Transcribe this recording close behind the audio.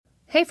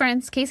Hey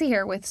friends, Casey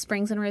here with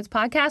Springs and Roots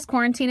Podcast,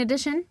 Quarantine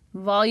Edition,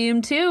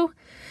 Volume 2.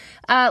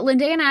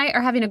 Linda and I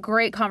are having a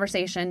great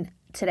conversation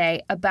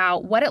today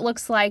about what it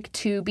looks like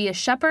to be a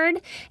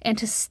shepherd and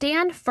to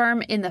stand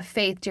firm in the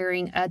faith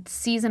during a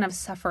season of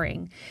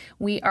suffering.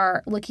 We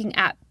are looking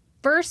at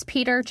 1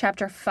 Peter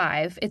chapter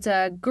 5. It's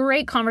a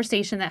great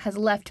conversation that has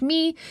left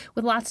me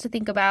with lots to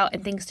think about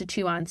and things to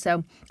chew on.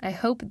 So I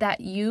hope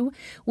that you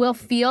will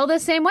feel the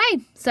same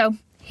way. So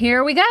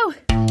here we go.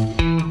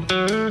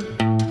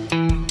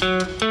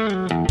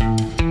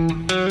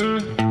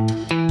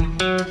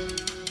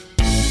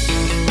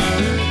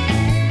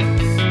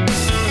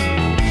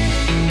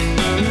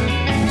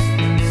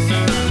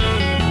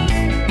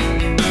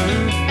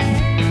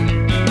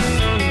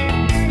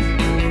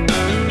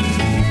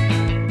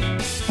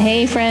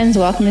 Hey friends,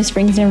 welcome to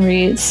Springs and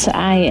Roots.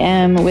 I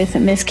am with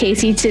Miss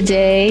Casey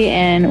today,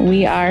 and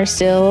we are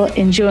still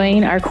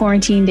enjoying our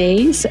quarantine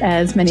days,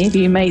 as many of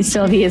you might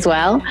still be as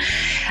well.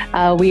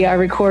 We are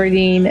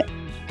recording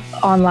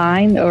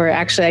online, or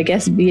actually I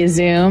guess via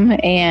Zoom,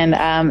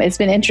 and it's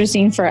been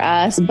interesting for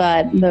us,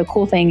 but the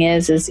cool thing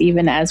is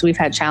even as we've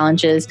had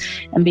challenges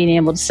and being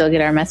able to still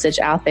get our message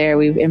out there,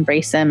 we've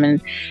embraced them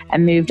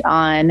and moved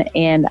on,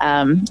 and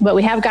but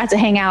we have got to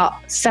hang out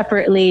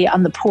separately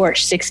on the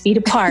porch 6 feet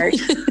apart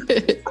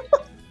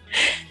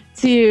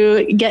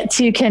to get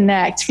to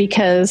connect,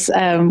 because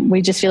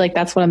we just feel like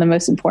that's one of the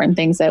most important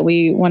things that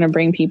we want to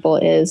bring people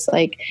is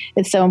like,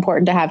 it's so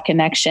important to have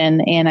connection.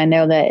 And I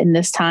know that in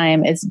this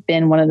time, it's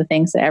been one of the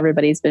things that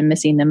everybody's been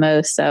missing the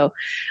most. So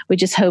we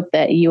just hope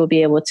that you will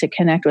be able to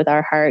connect with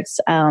our hearts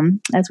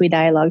as we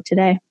dialogue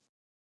today.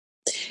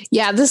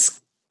 Yeah,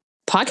 this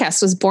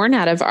podcast was born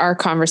out of our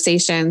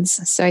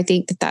conversations. So I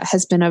think that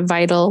has been a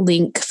vital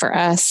link for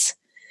us.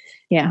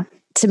 Yeah.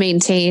 To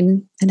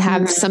maintain and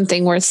have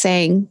something worth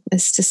saying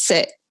is to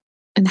sit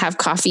and have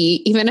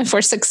coffee, even if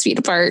we're 6 feet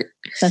apart.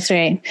 That's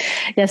right.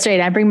 That's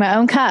right. I bring my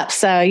own cup.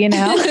 So, you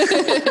know,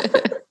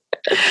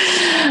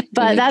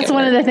 but that's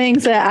one of the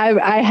things that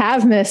I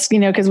have missed, you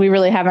know, because we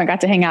really haven't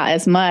got to hang out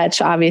as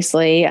much,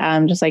 obviously,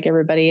 just like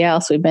everybody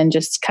else. We've been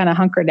just kind of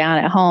hunkered down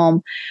at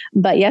home.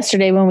 But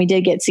yesterday when we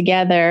did get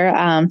together,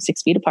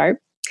 6 feet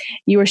apart,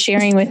 you were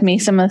sharing with me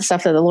some of the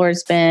stuff that the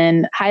Lord's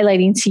been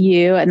highlighting to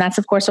you. And that's,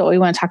 of course, what we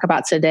want to talk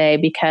about today,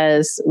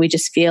 because we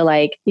just feel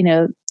like, you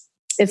know,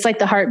 it's like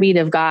the heartbeat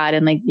of God.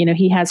 And like, you know,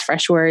 he has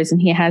fresh words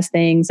and he has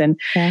things and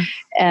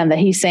that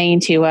he's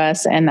saying to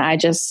us. And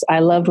I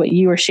loved what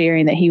you were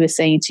sharing that he was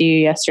saying to you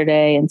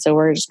yesterday. And so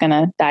we're just going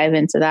to dive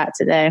into that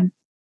today.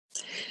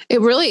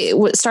 It really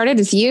started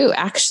with you,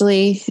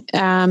 actually,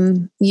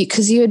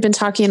 because you had been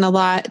talking a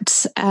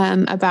lot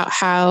about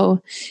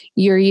how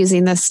you're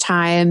using this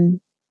time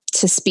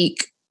to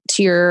speak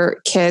to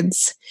your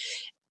kids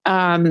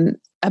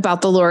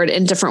about the Lord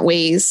in different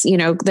ways. You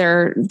know,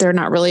 they're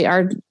not really,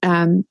 our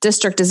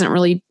district isn't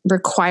really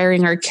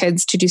requiring our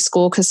kids to do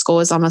school because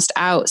school is almost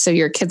out. So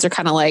your kids are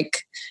kind of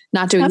like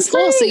not doing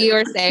school. So you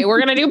were saying, we're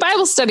going to do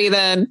Bible study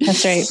then.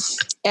 That's right.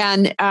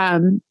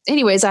 And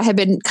anyways, I had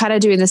been kind of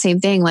doing the same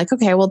thing, like,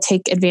 okay, we'll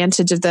take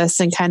advantage of this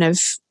and kind of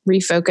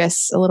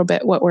refocus a little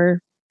bit what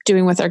we're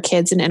doing with our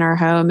kids and in our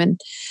home. And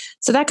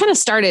so that kind of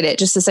started it,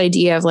 just this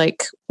idea of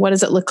like, what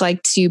does it look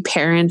like to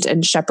parent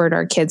and shepherd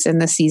our kids in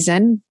the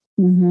season?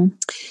 Mm-hmm.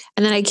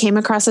 And then I came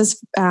across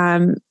this,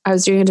 I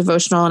was doing a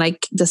devotional and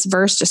this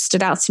verse just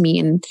stood out to me,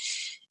 and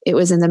it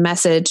was in the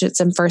Message.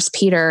 It's in 1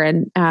 Peter,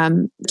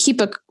 and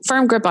keep a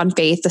firm grip on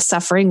faith. The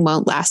suffering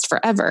won't last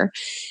forever.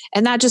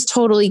 And that just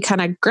totally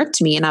kind of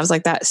gripped me. And I was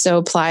like, that so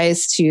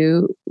applies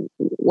to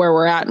where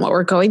we're at and what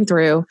we're going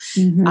through.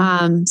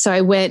 Mm-hmm. So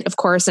I went, of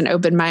course, and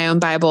opened my own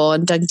Bible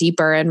and dug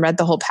deeper and read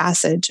the whole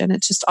passage. And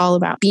it's just all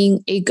about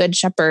being a good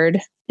shepherd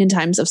in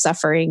times of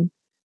suffering.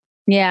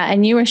 Yeah.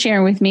 And you were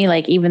sharing with me,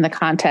 like, even the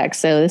context.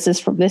 So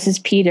this is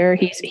Peter,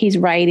 he's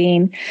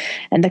writing,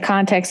 and the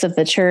context of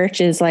the church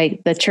is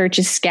like, the church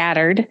is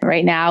scattered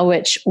right now,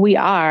 which we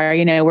are,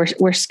 you know,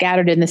 we're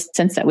scattered in the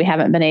sense that we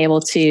haven't been able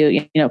to,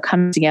 you know,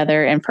 come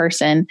together in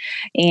person,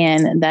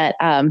 and that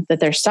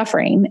they're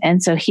suffering.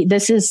 And so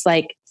this is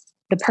like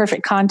the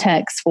perfect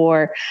context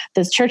for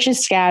the church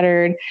is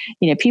scattered,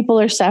 you know, people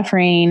are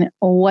suffering.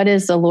 What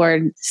is the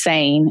Lord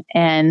saying?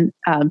 And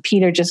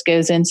Peter just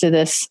goes into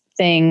this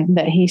thing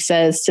that he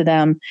says to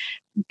them,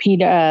 1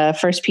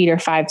 Peter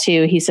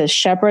 5:2, he says,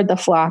 shepherd the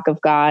flock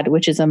of God,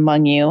 which is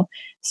among you,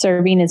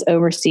 serving as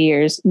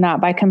overseers,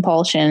 not by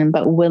compulsion,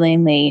 but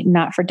willingly,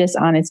 not for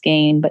dishonest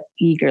gain, but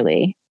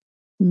eagerly.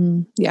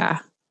 Yeah.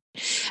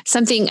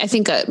 Something, I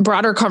think a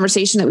broader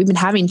conversation that we've been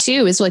having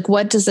too is like,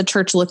 what does the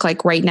church look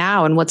like right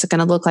now? And what's it going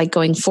to look like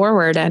going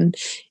forward? And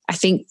I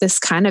think this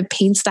kind of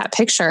paints that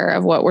picture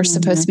of what we're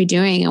supposed to be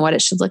doing and what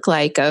it should look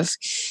like, of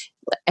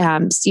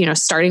you know,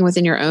 starting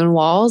within your own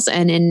walls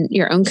and in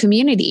your own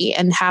community.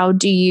 And how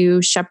do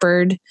you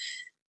shepherd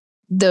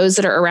those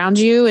that are around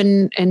you,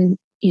 and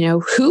you know,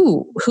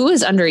 who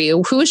is under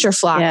you? Who is your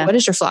flock? Yeah. What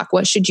is your flock?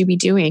 What should you be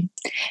doing?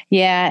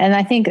 Yeah. And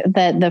I think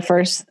that the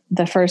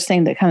first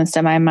thing that comes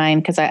to my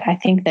mind, because I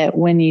think that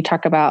when you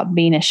talk about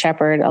being a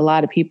shepherd, a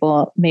lot of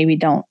people maybe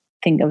don't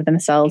think of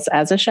themselves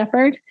as a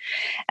shepherd.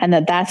 And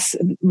that's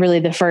really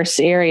the first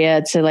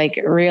area to like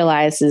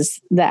realize is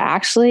that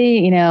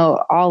actually,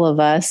 all of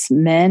us,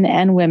 men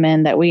and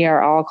women, that we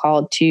are all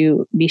called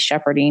to be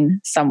shepherding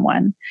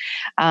someone,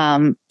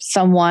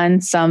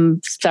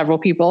 several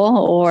people,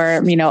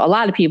 or, a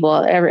lot of people.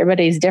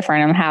 Everybody's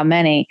different on how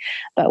many,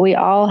 but we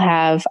all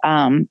have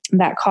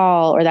that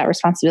call or that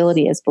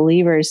responsibility as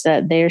believers,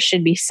 that there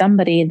should be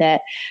somebody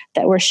that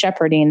we're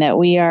shepherding, that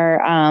we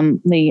are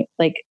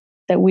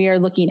that we are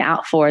looking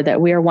out for,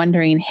 that we are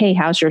wondering, hey,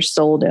 how's your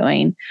soul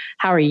doing?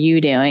 How are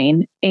you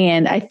doing?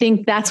 And I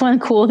think that's one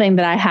cool thing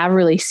that I have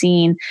really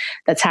seen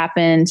that's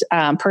happened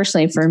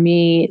personally for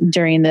me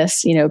during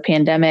this,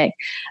 pandemic.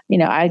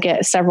 I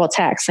get several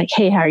texts like,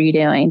 hey, how are you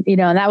doing?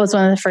 And that was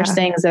one of the first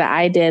things that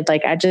I did.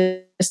 Like, I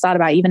just thought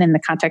about, even in the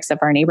context of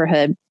our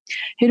neighborhood,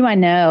 who do I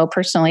know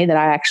personally that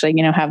I actually,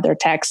 have their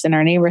text in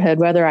our neighborhood,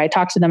 whether I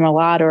talk to them a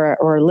lot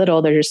or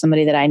little, they're just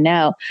somebody that I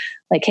know.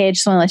 Like, hey, I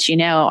just want to let you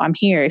know I'm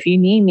here. If you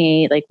need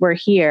me, like, we're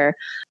here.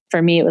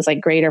 For me, it was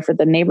like greater for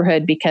the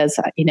neighborhood because,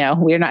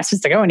 we're not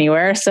supposed to go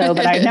anywhere. So,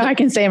 but I know I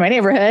can stay in my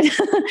neighborhood.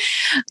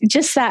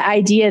 Just that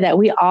idea that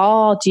we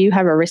all do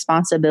have a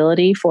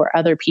responsibility for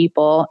other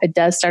people. It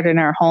does start in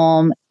our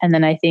home. And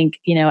then I think,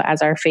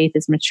 as our faith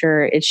is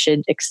mature, it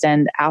should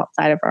extend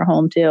outside of our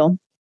home too.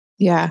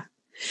 Yeah.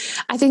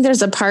 I think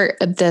there's a part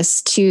of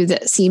this too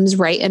that seems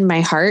right in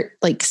my heart.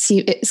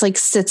 It's like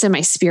sits in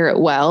my spirit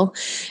well.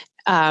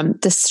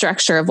 The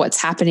structure of what's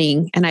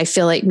happening. And I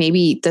feel like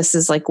maybe this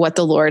is like what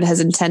the Lord has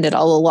intended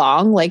all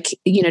along. Like,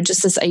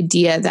 just this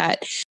idea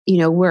that,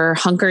 we're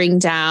hunkering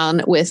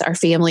down with our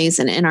families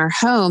and in our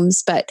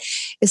homes, but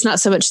it's not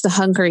so much the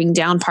hunkering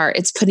down part.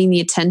 It's putting the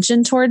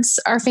attention towards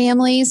our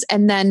families.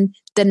 And then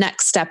the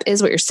next step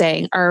is what you're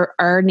saying,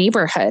 our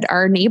neighborhood,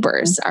 our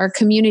neighbors, our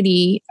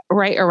community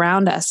right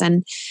around us.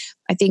 And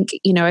I think,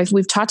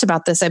 we've talked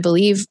about this, I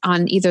believe,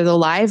 on either the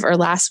live or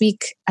last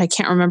week. I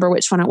can't remember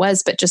which one it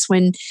was, but just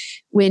when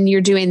you're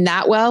doing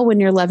that well, when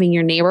you're loving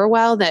your neighbor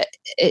well, that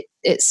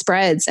it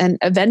spreads. And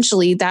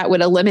eventually that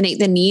would eliminate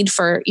the need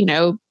for,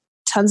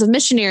 tons of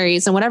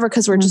missionaries and whatever,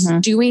 because we're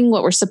just doing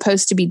what we're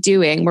supposed to be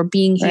doing. We're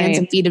being hands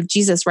and feet of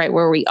Jesus right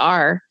where we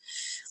are.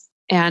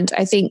 And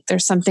I think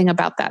there's something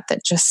about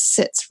that just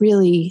sits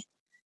really,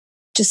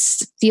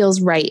 just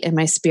feels right in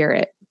my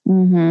spirit.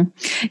 Mm-hmm.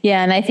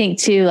 Yeah. And I think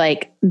too,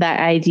 like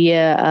that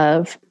idea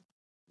of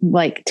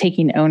like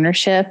taking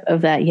ownership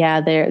of that.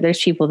 Yeah,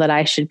 there's people that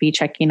I should be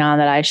checking on,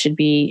 that I should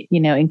be,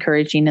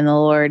 encouraging in the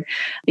Lord,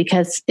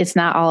 because it's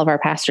not all of our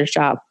pastor's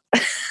job.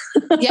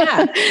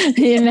 Yeah.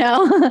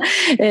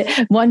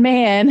 One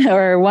man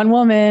or one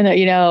woman,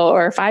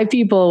 or 5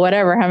 people,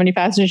 whatever, how many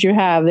pastors you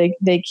have,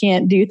 they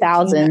can't do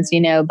thousands,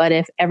 but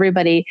if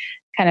everybody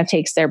kind of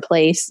takes their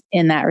place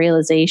in that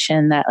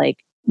realization that like,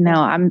 no,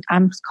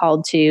 I'm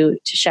called to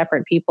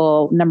shepherd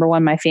people. Number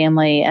one, my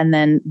family, and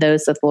then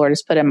those that the Lord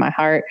has put in my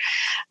heart,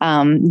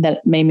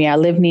 that maybe I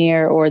live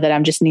near or that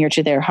I'm just near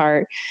to their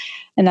heart.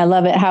 And I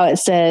love it how it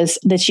says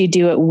that you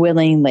do it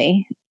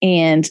willingly.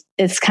 And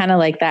it's kind of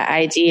like that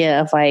idea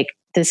of like,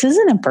 this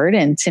isn't a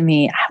burden to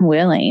me. I'm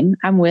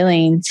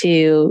willing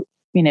to,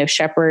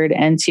 shepherd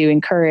and to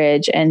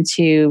encourage and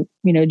to,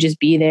 just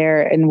be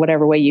there in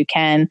whatever way you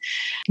can.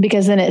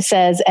 Because then it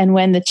says, and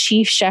when the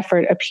chief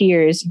shepherd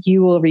appears,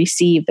 you will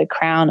receive the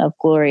crown of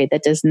glory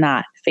that does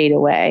not fade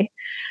away.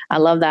 I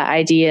love that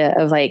idea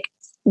of like,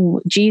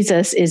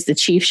 Jesus is the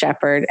chief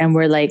shepherd and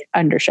we're like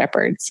under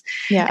shepherds.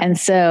 Yeah. And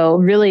so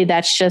really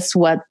that's just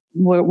what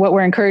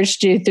we're encouraged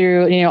to do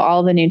through,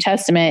 all the New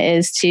Testament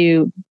is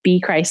to be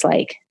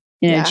Christ-like.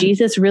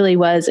 Jesus really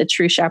was a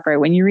true shepherd.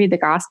 When you read the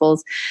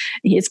Gospels,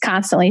 he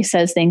constantly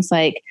says things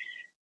like,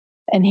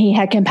 and he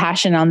had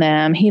compassion on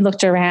them. He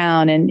looked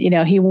around and,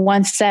 he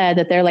once said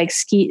that they're like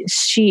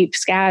sheep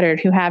scattered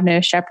who have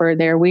no shepherd.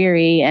 They're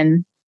weary.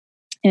 And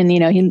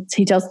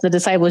he tells the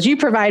disciples, you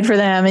provide for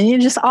them,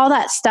 and just all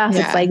that stuff.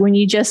 Yeah. It's like when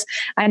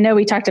I know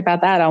we talked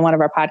about that on one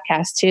of our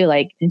podcasts too,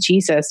 like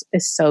Jesus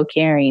is so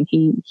caring.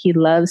 He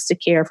loves to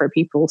care for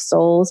people's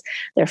souls,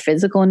 their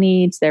physical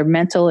needs, their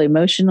mental,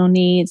 emotional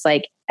needs,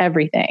 like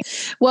everything.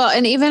 Well,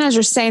 and even as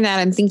you're saying that,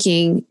 I'm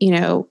thinking,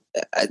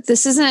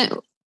 this isn't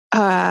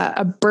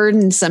a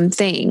burdensome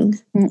thing.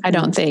 Mm-hmm. I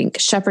don't think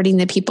shepherding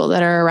the people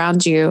that are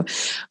around you.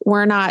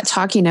 We're not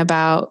talking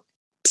about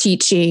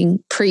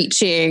teaching,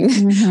 preaching.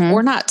 Mm-hmm.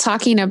 We're not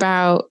talking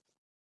about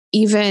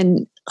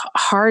even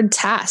hard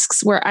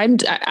tasks where I'm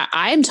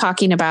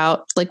talking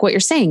about like what you're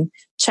saying,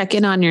 check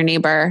in on your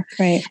neighbor.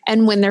 Right.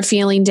 And when they're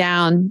feeling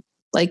down,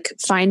 like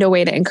find a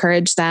way to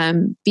encourage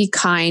them, be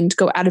kind,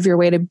 go out of your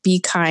way to be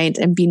kind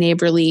and be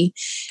neighborly.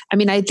 I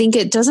mean, I think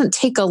it doesn't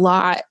take a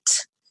lot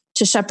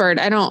to shepherd.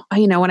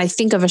 When I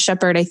think of a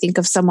shepherd, I think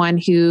of someone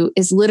who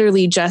is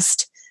literally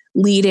just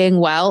leading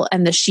well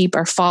and the sheep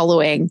are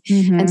following.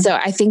 Mm-hmm. And so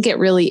I think it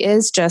really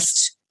is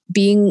just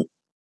being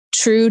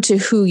true to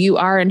who you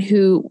are and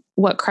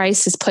what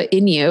Christ has put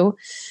in you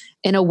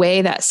in a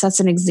way that sets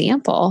an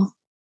example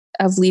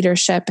of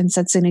leadership and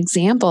sets an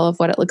example of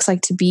what it looks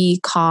like to be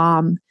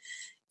calm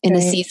in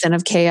a season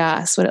of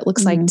chaos, what it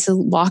looks like to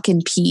walk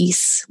in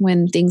peace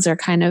when things are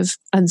kind of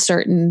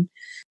uncertain.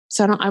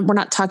 So we're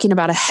not talking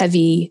about a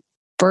heavy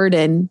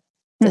burden,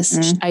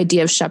 this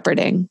idea of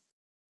shepherding.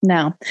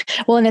 No.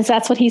 Well, and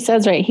that's what he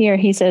says right here.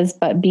 He says,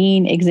 but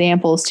being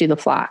examples to the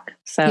flock.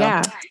 So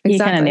you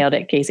kind of nailed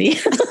it, Casey.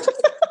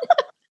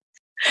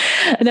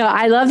 No,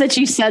 I love that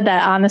you said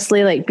that,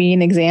 honestly, like being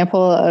an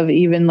example of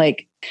even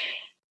like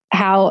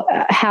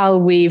how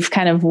we've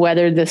kind of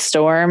weathered the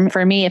storm.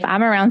 For me, if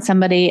I'm around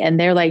somebody and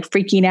they're like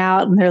freaking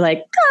out and they're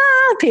like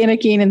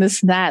panicking and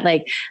this and that,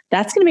 like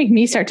that's going to make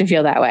me start to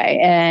feel that way.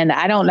 And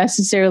I don't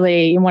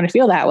necessarily want to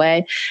feel that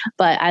way,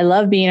 but I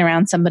love being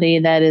around somebody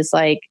that is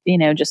like,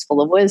 just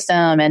full of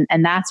wisdom,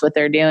 and that's what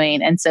they're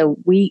doing. And so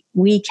we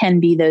can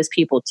be those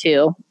people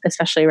too,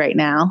 especially right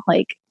now,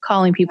 like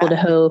calling people to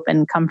hope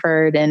and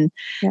comfort and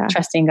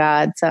trusting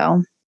God.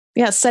 So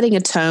setting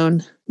a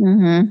tone.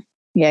 Mm-hmm.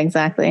 Yeah,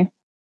 exactly.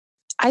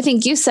 I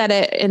think you said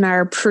it in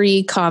our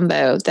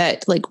pre-combo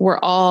that like we're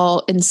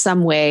all in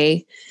some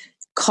way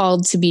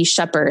called to be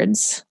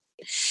shepherds.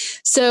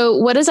 So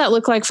what does that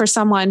look like for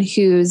someone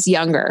who's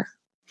younger?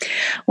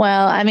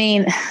 Well, I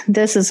mean,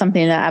 this is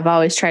something that I've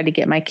always tried to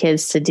get my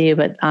kids to do,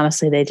 but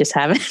honestly, they just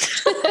haven't.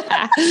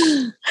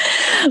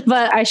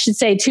 But I should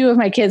say 2 of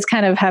my kids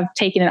kind of have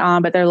taken it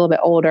on, but they're a little bit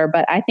older.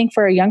 But I think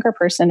for a younger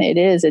person,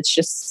 it's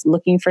just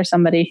looking for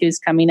somebody who's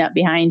coming up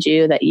behind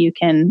you that you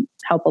can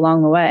help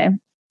along the way.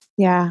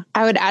 Yeah.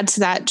 I would add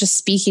to that, just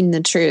speaking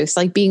the truth,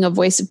 like being a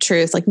voice of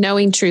truth, like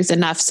knowing truth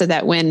enough so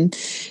that when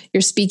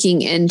you're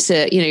speaking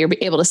into, you're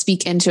able to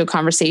speak into a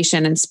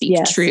conversation and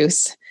speak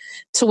truth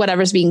to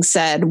whatever's being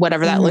said,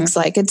 whatever that looks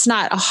like. It's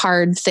not a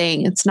hard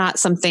thing. It's not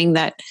something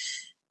that,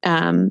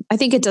 I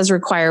think it does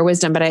require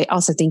wisdom, but I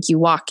also think you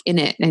walk in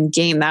it and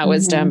gain that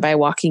wisdom by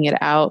walking it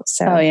out.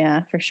 So, oh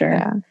yeah, for sure.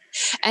 Yeah.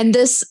 And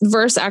this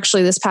verse,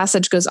 actually, this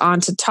passage goes on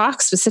to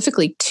talk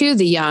specifically to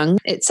the young.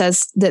 It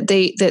says that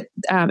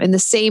in the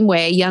same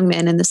way, young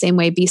men in the same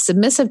way, be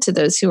submissive to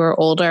those who are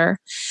older.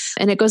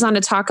 And it goes on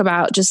to talk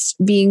about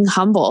just being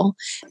humble.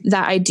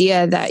 That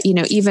idea that,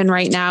 even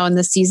right now in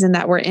the season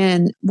that we're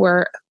in,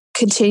 we're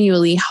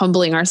continually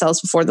humbling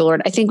ourselves before the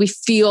Lord. I think we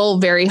feel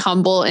very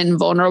humble and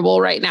vulnerable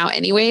right now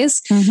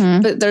anyways,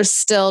 but there's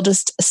still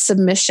just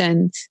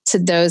submission to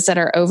those that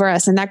are over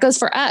us. And that goes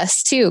for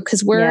us too,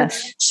 because we're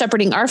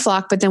shepherding our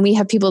flock, but then we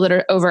have people that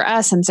are over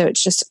us. And so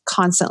it's just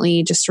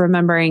constantly just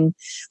remembering,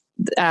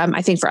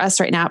 I think for us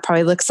right now, it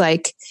probably looks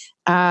like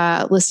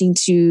listening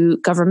to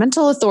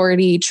governmental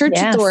authority, church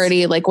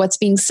authority, like what's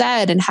being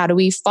said and how do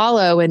we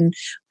follow and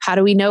how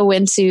do we know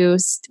when to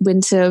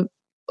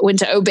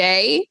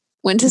obey,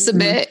 when to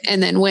submit,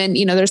 and then when,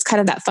 there's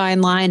kind of that fine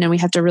line and we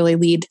have to really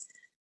lead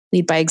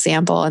by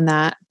example in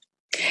that.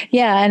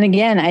 Yeah. And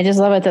again, I just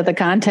love it that the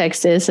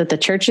context is that the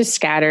church is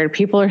scattered,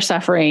 people are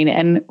suffering.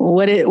 And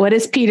what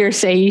does Peter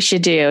say you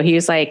should do? He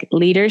was like,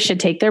 leaders should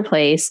take their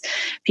place.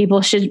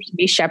 People should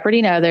be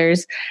shepherding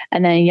others.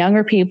 And then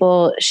younger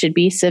people should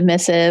be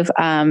submissive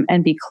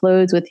and be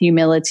clothed with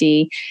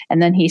humility.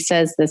 And then he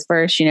says this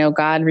verse,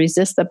 God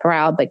resists the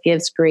proud, but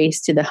gives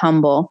grace to the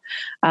humble.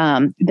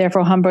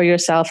 Therefore, humble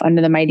yourself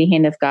under the mighty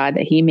hand of God,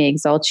 that he may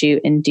exalt you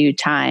in due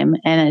time.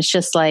 And it's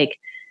just like,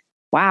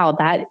 wow,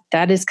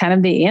 that is kind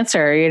of the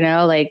answer,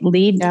 like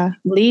lead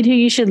who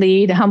you should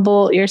lead,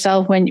 humble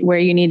yourself where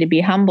you need to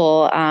be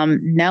humble,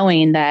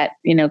 knowing that,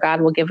 God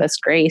will give us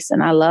grace.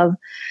 And I love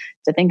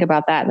to think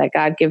about that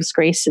God gives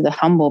grace to the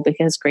humble,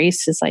 because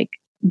grace is like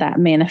that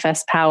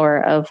manifest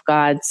power of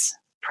God's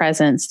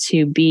presence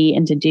to be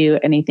and to do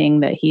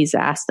anything that he's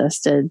asked us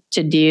to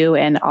do,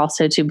 and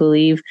also to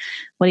believe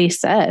what he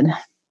said.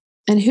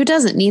 And who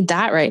doesn't need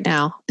that right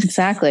now?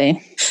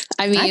 Exactly.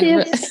 I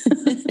mean,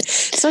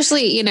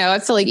 especially, I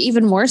feel like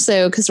even more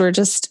so because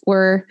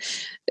we're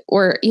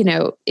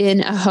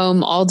in a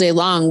home all day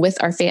long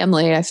with our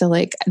family. I feel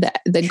like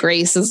the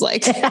grace is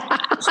like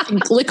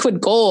liquid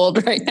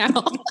gold right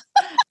now.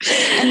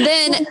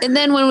 And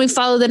then when we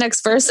follow the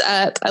next verse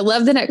up, I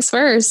love the next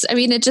verse. I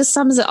mean, it just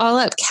sums it all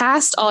up.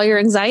 Cast all your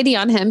anxiety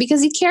on him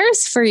because he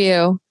cares for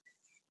you.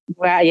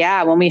 Well,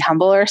 yeah, when we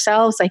humble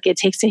ourselves, like it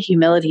takes a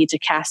humility to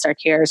cast our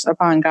cares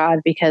upon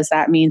God, because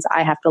that means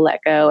I have to let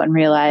go and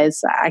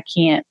realize I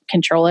can't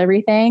control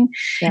everything.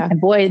 Yeah.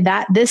 And boy,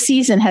 this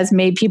season has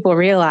made people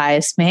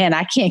realize, man,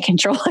 I can't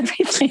control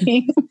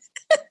everything.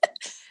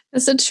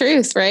 That's the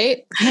truth,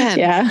 right? Man.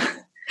 Yeah.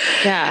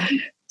 Yeah.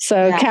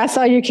 So cast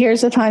all your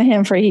cares upon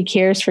him, for he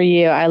cares for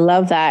you. I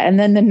love that. And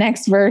then the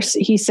next verse,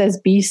 he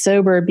says, be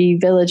sober, be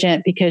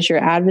vigilant, because your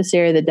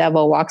adversary, the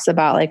devil, walks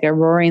about like a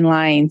roaring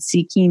lion,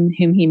 seeking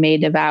whom he may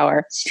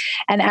devour.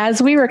 And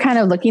as we were kind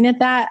of looking at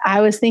that,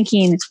 I was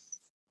thinking,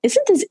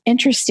 isn't this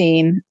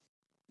interesting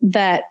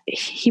that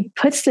he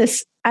puts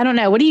this, I don't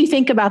know. What do you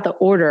think about the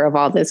order of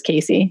all this,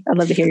 Casey? I'd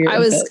love to hear your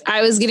input.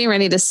 I was getting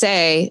ready to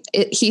say,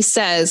 he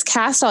says,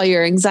 cast all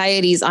your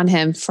anxieties on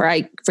him, for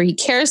he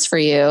cares for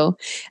you.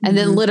 And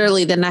then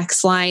literally the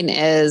next line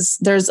is,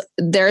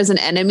 there is an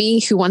enemy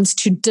who wants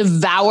to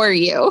devour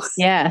you.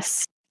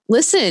 Yes.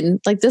 Listen,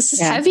 like this is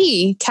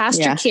heavy.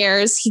 Cast your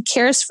cares. He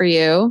cares for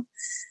you.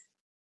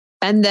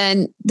 and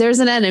then there's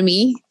an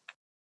enemy,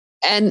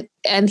 and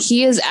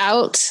he is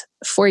out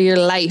for your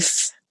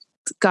life.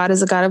 God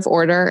is a God of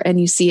order, and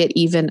you see it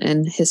even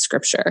in his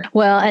scripture.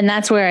 Well, and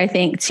that's where I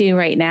think too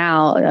right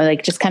now,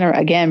 like just kind of,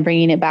 again,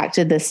 bringing it back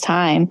to this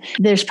time,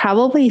 there's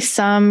probably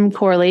some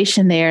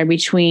correlation there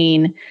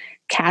between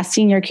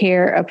casting your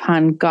care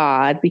upon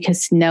God,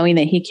 because knowing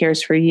that he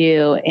cares for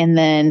you, and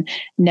then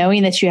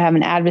knowing that you have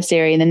an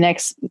adversary. And the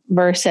next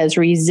verse says,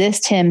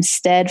 resist him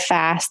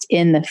steadfast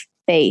in the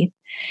faith.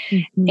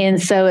 Mm-hmm.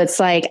 And so it's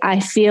like, I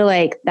feel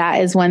like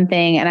that is one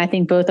thing. And I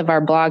think both of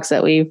our blogs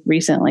that we've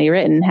recently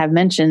written have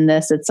mentioned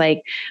this. It's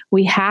like,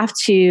 we have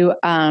to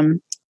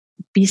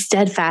be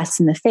steadfast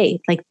in the faith.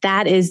 Like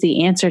that is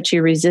the answer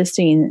to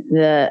resisting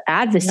the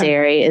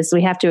adversary, is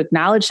we have to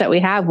acknowledge that we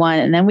have one,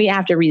 and then we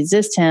have to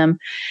resist him.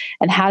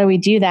 And how do we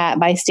do that?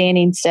 By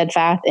standing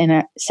steadfast in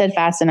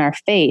our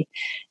faith.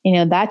 You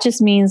know, that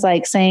just means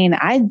like saying,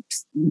 I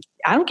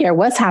don't care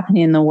what's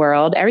happening in the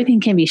world.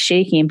 Everything can be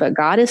shaking, but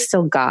God is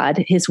still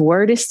God. His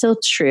word is still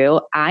true.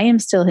 I am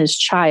still his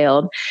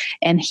child.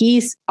 And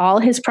all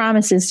his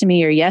promises to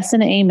me are yes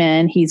and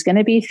amen. He's going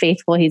to be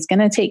faithful. He's going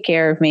to take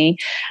care of me.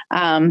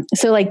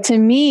 So like, to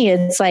me,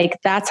 it's like,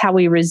 that's how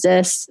we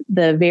resist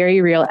the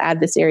very real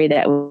adversary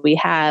that we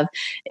have,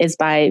 is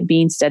by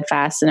being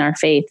steadfast in our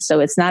faith.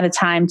 So it's not a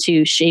time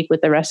to shake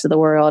with the rest of the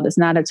world. It's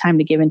not a time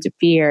to give into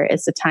fear.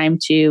 It's a time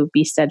to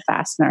be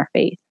steadfast in our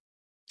faith.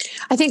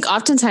 I think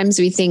oftentimes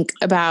we think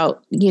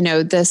about,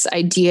 this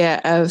idea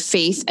of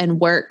faith and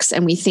works,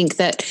 and we think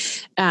that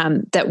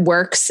that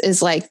works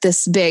is like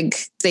this big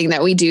thing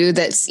that we do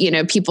that's,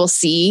 people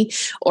see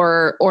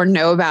or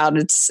know about.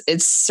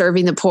 It's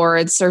serving the poor,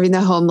 it's serving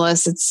the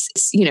homeless, it's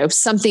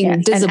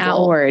something visible. And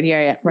outward.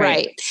 Yeah,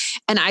 right.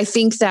 And I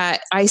think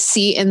that I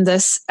see in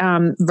this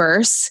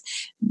verse,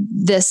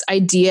 this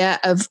idea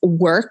of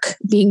work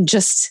being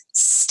just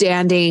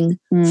standing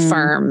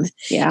firm.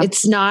 Yeah.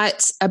 It's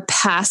not a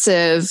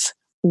passive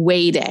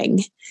waiting.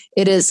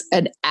 It is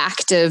an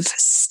active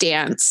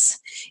stance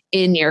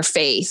in your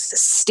faith.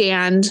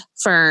 Stand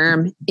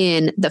firm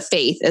in the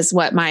faith is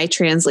what my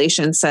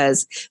translation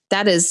says.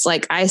 That is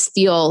like, I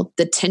feel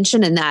the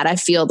tension in that. I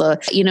feel the,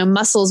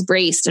 muscles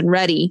braced and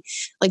ready.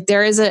 Like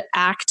there is an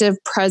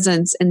active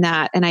presence in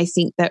that. And I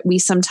think that we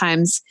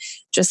sometimes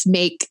just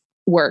make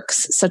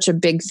works such a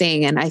big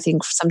thing. And I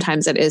think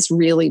sometimes it is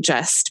really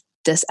just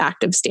this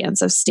active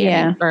stance of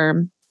standing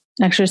firm.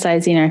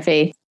 Exercising our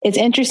faith. It's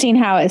interesting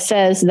how it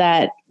says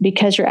that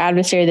because your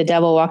adversary, the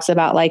devil, walks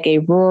about like a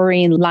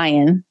roaring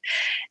lion,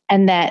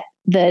 and that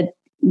the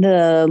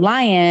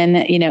lion,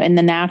 in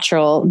the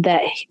natural,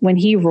 that when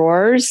he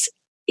roars,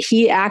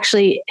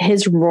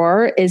 his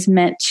roar is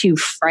meant to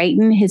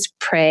frighten his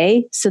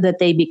prey so that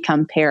they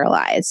become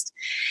paralyzed.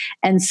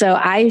 And so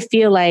I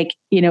feel like,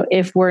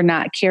 if we're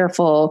not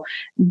careful,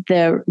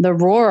 the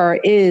roar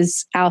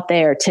is out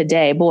there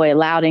today, boy,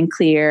 loud and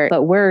clear,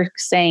 but we're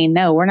saying,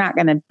 no, we're not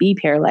going to be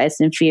paralyzed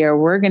in fear.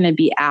 We're going to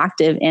be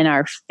active in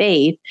our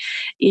faith,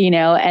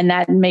 and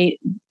that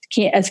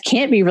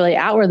can't be really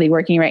outwardly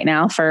working right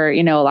now for,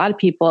 a lot of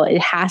people.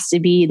 It has to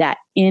be that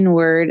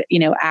inward,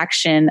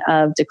 action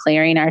of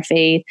declaring our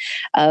faith,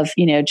 of,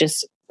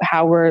 just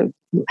how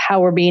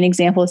we're being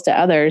examples to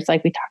others,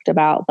 like we talked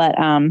about. But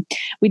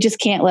we just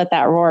can't let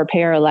that roar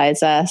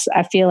paralyze us.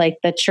 I feel like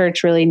the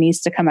church really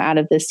needs to come out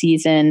of this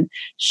season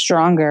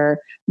stronger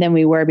than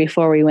we were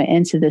before we went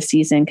into the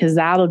season, because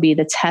that'll be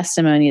the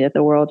testimony that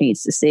the world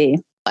needs to see.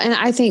 And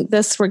I think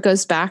this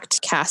goes back to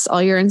cast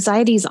all your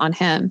anxieties on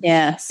him.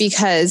 Yes.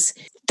 Because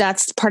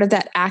that's part of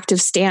that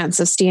active stance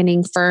of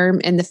standing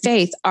firm in the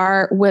faith.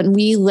 When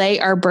we lay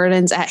our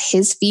burdens at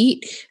his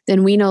feet,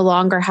 then we no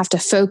longer have to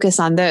focus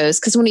on those.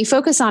 Because when we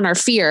focus on our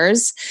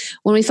fears,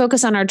 when we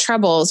focus on our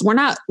troubles, we're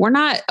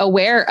not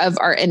aware of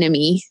our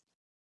enemy.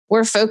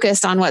 We're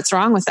focused on what's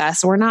wrong with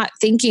us. We're not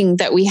thinking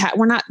that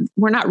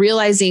we're not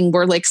realizing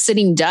we're like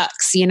sitting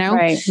ducks,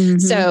 Right. Mm-hmm.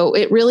 So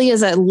it really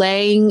is a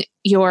laying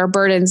your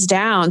burdens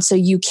down so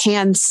you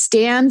can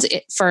stand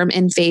firm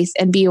in faith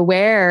and be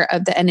aware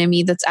of the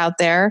enemy that's out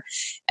there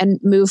and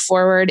move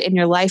forward in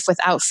your life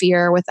without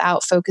fear,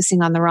 without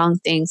focusing on the wrong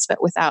things, but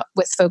with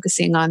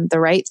focusing on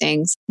the right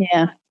things.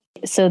 Yeah.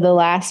 So the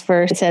last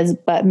verse says,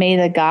 but may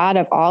the God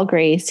of all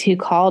grace, who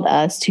called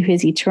us to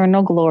his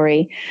eternal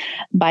glory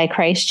by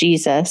Christ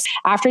Jesus,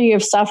 after you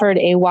have suffered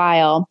a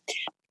while,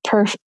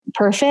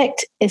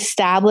 perfect,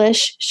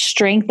 establish,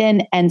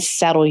 strengthen, and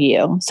settle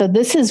you. So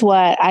this is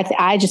what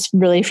I just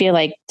really feel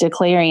like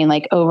declaring,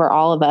 like over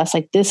all of us,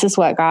 like this is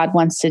what God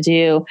wants to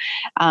do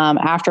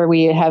after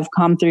we have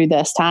come through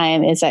this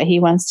time, is that he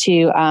wants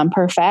to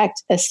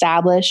perfect,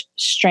 establish,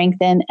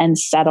 strengthen, and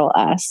settle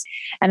us.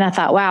 And I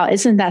thought, wow,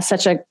 isn't that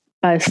such a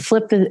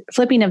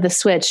flipping of the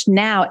switch?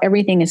 Now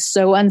everything is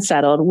so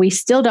unsettled. We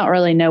still don't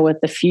really know what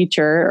the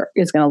future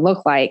is going to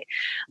look like,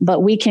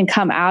 but we can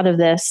come out of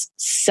this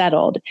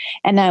settled.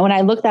 And then when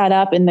I looked that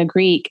up in the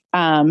Greek,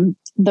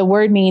 the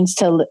word means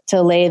to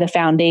lay the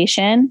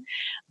foundation,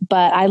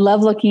 but I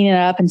love looking it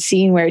up and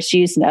seeing where it's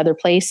used in other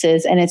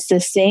places. And it's the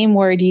same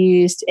word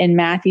used in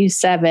Matthew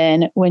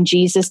 7 when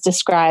Jesus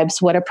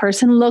describes what a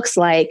person looks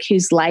like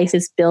whose life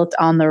is built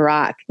on the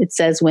rock. It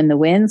says, when the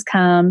winds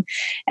come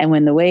and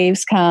when the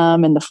waves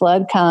come and the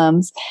flood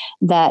comes,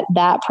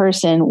 that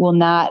person will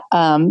not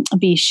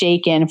be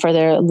shaken, for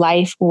their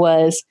life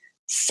was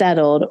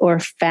settled or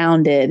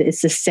founded.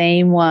 It's the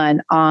same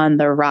one on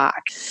the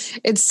rock.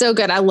 It's so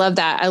good. I love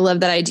that. I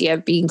love that idea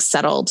of being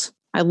settled.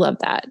 I love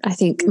that. I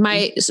think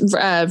my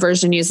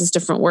version uses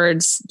different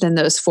words than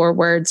those 4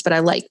 words, but I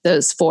like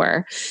those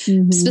 4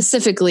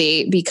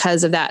 specifically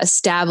because of that: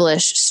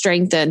 establish,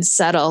 strengthen,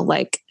 settle,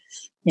 like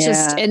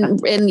just,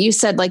 and you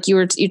said, like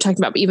you talking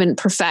about even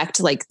perfect,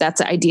 like that's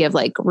the idea of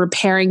like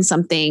repairing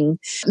something,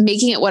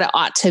 making it what it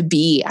ought to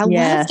be. I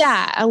love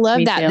that. I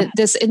love that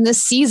this, in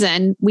this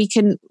season, we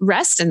can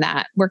rest in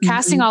that. We're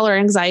casting all our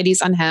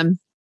anxieties on him.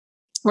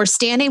 We're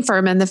standing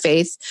firm in the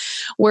faith.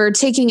 We're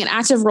taking an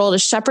active role to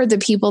shepherd the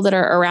people that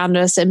are around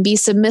us and be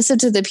submissive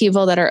to the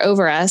people that are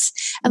over us.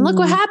 And look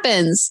what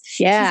happens.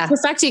 Yeah. He's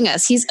perfecting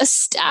us. He's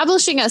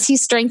establishing us.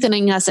 He's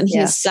strengthening us, and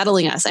he's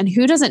settling us. And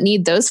who doesn't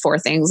need those 4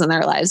 things in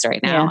their lives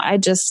right now?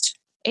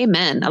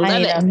 Amen. I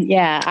love it.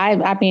 Yeah.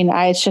 I mean,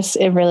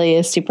 it really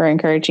is super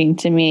encouraging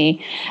to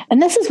me.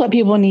 And this is what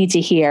people need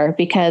to hear,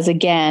 because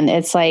again,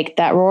 it's like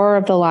that roar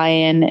of the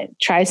lion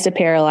tries to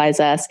paralyze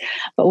us,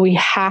 but we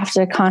have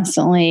to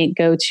constantly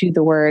go to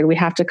the word. We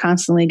have to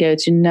constantly go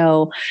to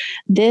know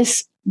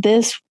this,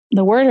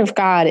 the word of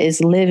God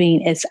is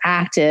living, it's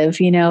active,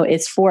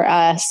 it's for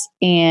us.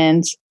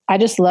 And I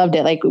just loved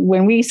it. Like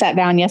when we sat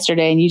down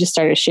yesterday and you just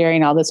started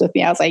sharing all this with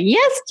me, I was like,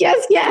 yes. I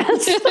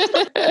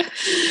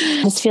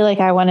just feel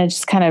like I want to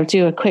just kind of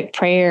do a quick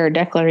prayer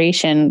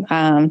declaration,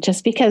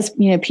 just because,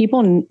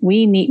 people,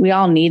 we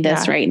all need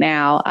this right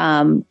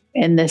now.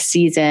 In this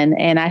season.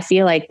 And I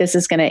feel like this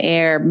is going to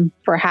air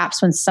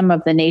perhaps when some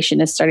of the nation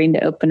is starting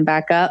to open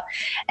back up.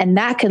 And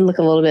that could look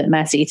a little bit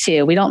messy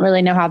too. We don't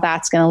really know how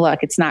that's going to look.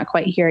 It's not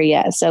quite here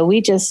yet. So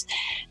we just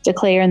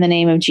declare in the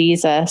name of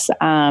Jesus,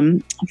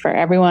 for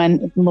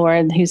everyone,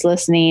 Lord, who's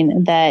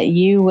listening, that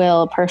you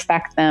will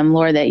perfect them,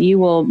 Lord, that you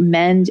will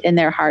mend in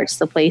their hearts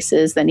the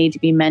places that need to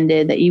be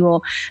mended, that you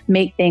will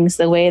make things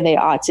the way they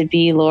ought to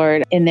be,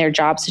 Lord, in their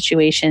job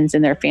situations,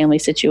 in their family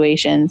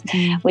situations.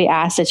 We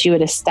ask that you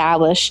would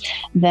establish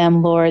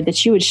them, Lord,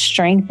 that you would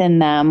strengthen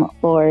them,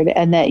 Lord,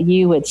 and that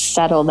you would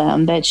settle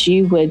them, that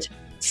you would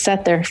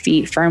set their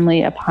feet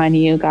firmly upon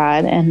you,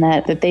 God, and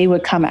that they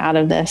would come out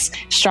of this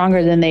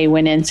stronger than they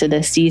went into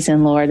this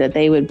season, Lord, that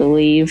they would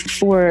believe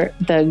for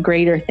the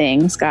greater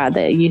things, God,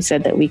 that you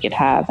said that we could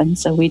have. And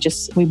so we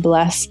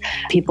bless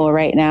people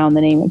right now in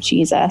the name of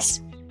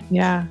Jesus.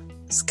 Yeah,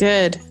 it's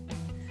good.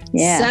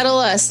 Yeah. Settle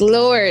us,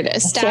 Lord.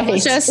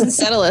 Establish us and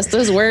settle us.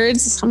 Those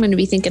words, I'm going to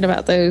be thinking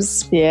about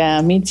those.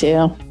 Yeah, me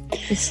too.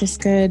 This is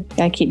good.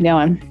 Gotta keep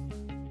going.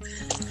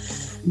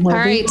 Well,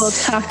 all right. We'll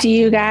talk to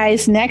you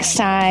guys next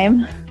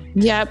time.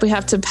 Yep, we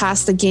have to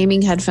pass the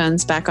gaming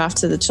headphones back off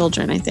to the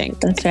children, I think.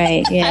 That's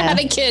right, yeah. I had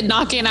a kid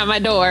knocking at my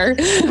door.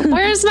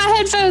 Where's my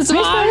headphones,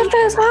 Mom? Where's my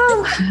headphones,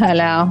 Mom? I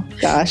know.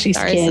 Gosh, these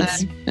kids.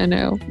 Son. I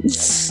know.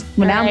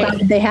 Well, now I'm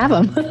glad they have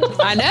them.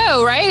 I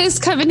know, right? It's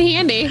come in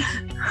handy.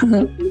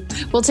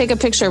 We'll take a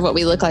picture of what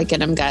we look like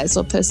in them, guys.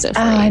 We'll post it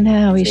for you. I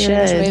know. We should.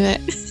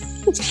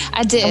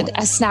 I did.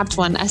 I snapped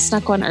one. I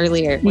snuck one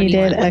earlier. You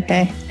did?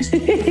 Okay.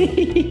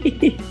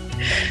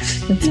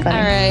 That's funny.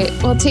 All right.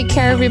 Well, take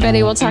care,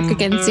 everybody. We'll talk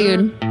again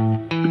soon.